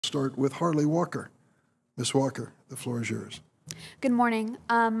Start with Harleigh Walker. Ms. Walker, the floor is yours. Good morning.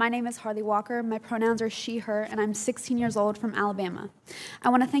 My name is Harleigh Walker. My pronouns are she, her, and I'm 16 years old from Alabama. I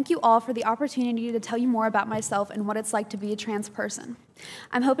want to thank you all for the opportunity to tell you more about myself and what it's like to be a trans person.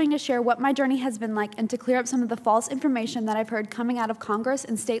 I'm hoping to share what my journey has been like and to clear up some of the false information that I've heard coming out of Congress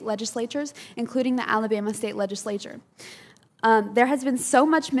and state legislatures, including the Alabama State Legislature. There has been so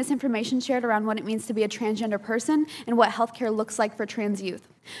much misinformation shared around what it means to be a transgender person and what healthcare looks like for trans youth.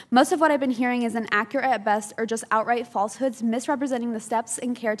 Most of what I've been hearing is inaccurate at best or just outright falsehoods misrepresenting the steps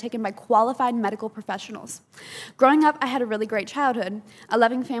and care taken by qualified medical professionals. Growing up, I had a really great childhood, a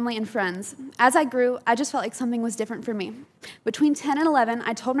loving family and friends. As I grew, I just felt like something was different for me. Between 10 and 11,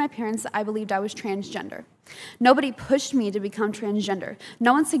 I told my parents that I believed I was transgender. Nobody pushed me to become transgender.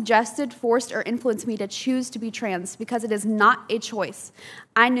 No one suggested, forced, or influenced me to choose to be trans because it is not a choice.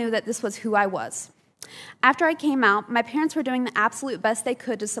 I knew that this was who I was. After I came out, my parents were doing the absolute best they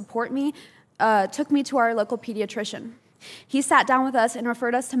could to support me, took me to our local pediatrician. He sat down with us and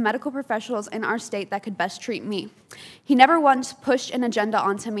referred us to medical professionals in our state that could best treat me. He never once pushed an agenda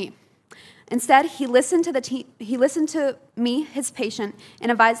onto me. Instead, he listened to me, his patient,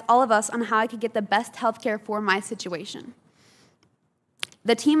 and advised all of us on how I could get the best health care for my situation.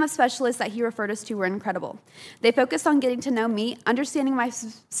 The team of specialists that he referred us to were incredible. They focused on getting to know me, understanding my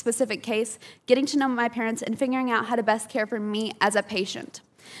specific case, getting to know my parents, and figuring out how to best care for me as a patient.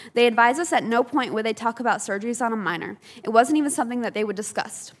 They advised us at no point would they talk about surgeries on a minor. It wasn't even something that they would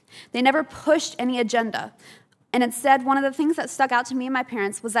discuss. They never pushed any agenda. And instead, one of the things that stuck out to me and my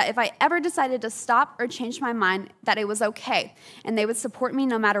parents was that if I ever decided to stop or change my mind, that it was okay, and they would support me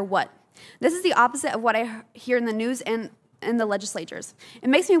no matter what. This is the opposite of what I hear in the news and in the legislatures. It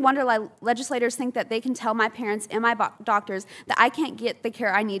makes me wonder why legislators think that they can tell my parents and my doctors that I can't get the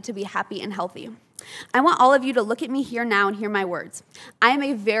care I need to be happy and healthy. I want all of you to look at me here now and hear my words. I am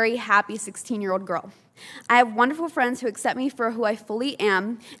a very happy 16-year-old girl. I have wonderful friends who accept me for who I fully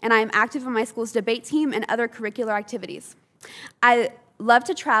am, and I am active in my school's debate team and other curricular activities. I love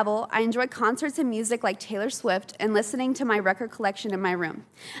to travel. I enjoy concerts and music like Taylor Swift and listening to my record collection in my room.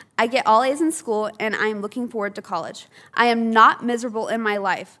 I get all A's in school, and I am looking forward to college. I am not miserable in my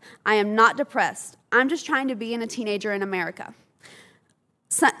life. I am not depressed. I'm just trying to be a teenager in America.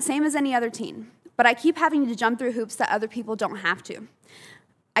 Same as any other teen, but I keep having to jump through hoops that other people don't have to.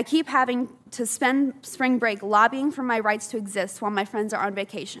 I keep having to spend spring break lobbying for my rights to exist while my friends are on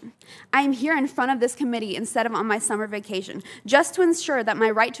vacation. I am here in front of this committee instead of on my summer vacation, just to ensure that my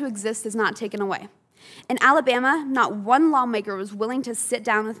right to exist is not taken away. In Alabama, not one lawmaker was willing to sit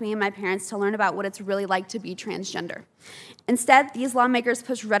down with me and my parents to learn about what it's really like to be transgender. Instead, these lawmakers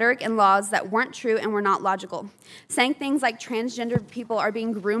pushed rhetoric and laws that weren't true and were not logical, saying things like transgender people are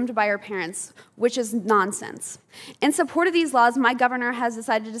being groomed by our parents, which is nonsense. In support of these laws, my governor has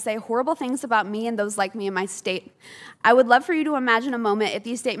decided to say horrible things about me and those like me in my state. I would love for you to imagine a moment if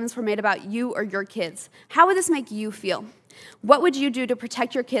these statements were made about you or your kids. How would this make you feel? What would you do to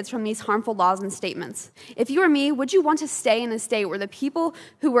protect your kids from these harmful laws and statements? If you were me, would you want to stay in a state where the people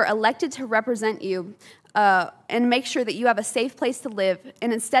who were elected to represent you and make sure that you have a safe place to live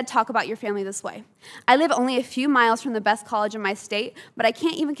and instead talk about your family this way? I live only a few miles from the best college in my state, but I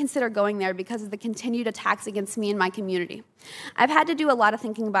can't even consider going there because of the continued attacks against me and my community. I've had to do a lot of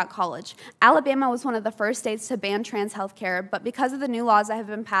thinking about college. Alabama was one of the first states to ban trans health care, but because of the new laws that have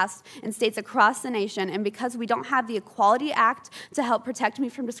been passed in states across the nation and because we don't have the Equality Act to help protect me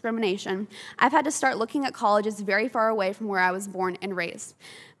from discrimination, I've had to start looking at colleges very far away from where I was born and raised.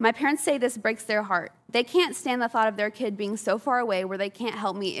 My parents say this breaks their heart. They can't stand the thought of their kid being so far away where they can't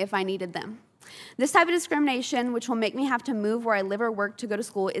help me if I needed them. This type of discrimination, which will make me have to move where I live or work to go to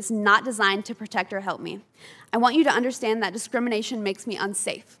school, is not designed to protect or help me. I want you to understand that discrimination makes me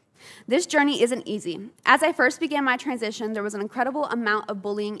unsafe. This journey isn't easy. As I first began my transition, there was an incredible amount of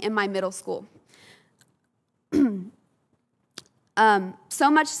bullying in my middle school. So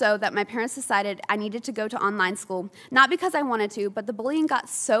much so that my parents decided I needed to go to online school, not because I wanted to, but the bullying got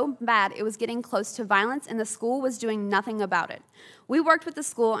so bad it was getting close to violence and the school was doing nothing about it. We worked with the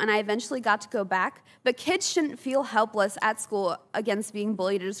school and I eventually got to go back, but kids shouldn't feel helpless at school against being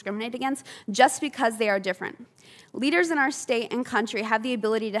bullied or discriminated against just because they are different. Leaders in our state and country have the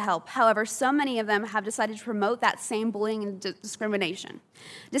ability to help. However, so many of them have decided to promote that same bullying and discrimination.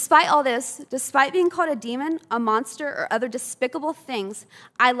 Despite all this, despite being called a demon, a monster, or other despicable things,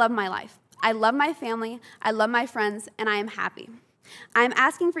 I love my life. I love my family, I love my friends, and I am happy. I am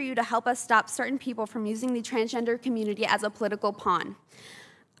asking for you to help us stop certain people from using the transgender community as a political pawn.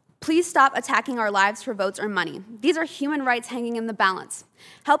 Please stop attacking our lives for votes or money. These are human rights hanging in the balance.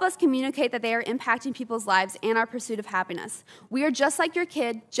 Help us communicate that they are impacting people's lives and our pursuit of happiness. We are just like your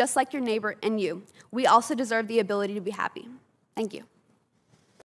kid, just like your neighbor, and you. We also deserve the ability to be happy. Thank you.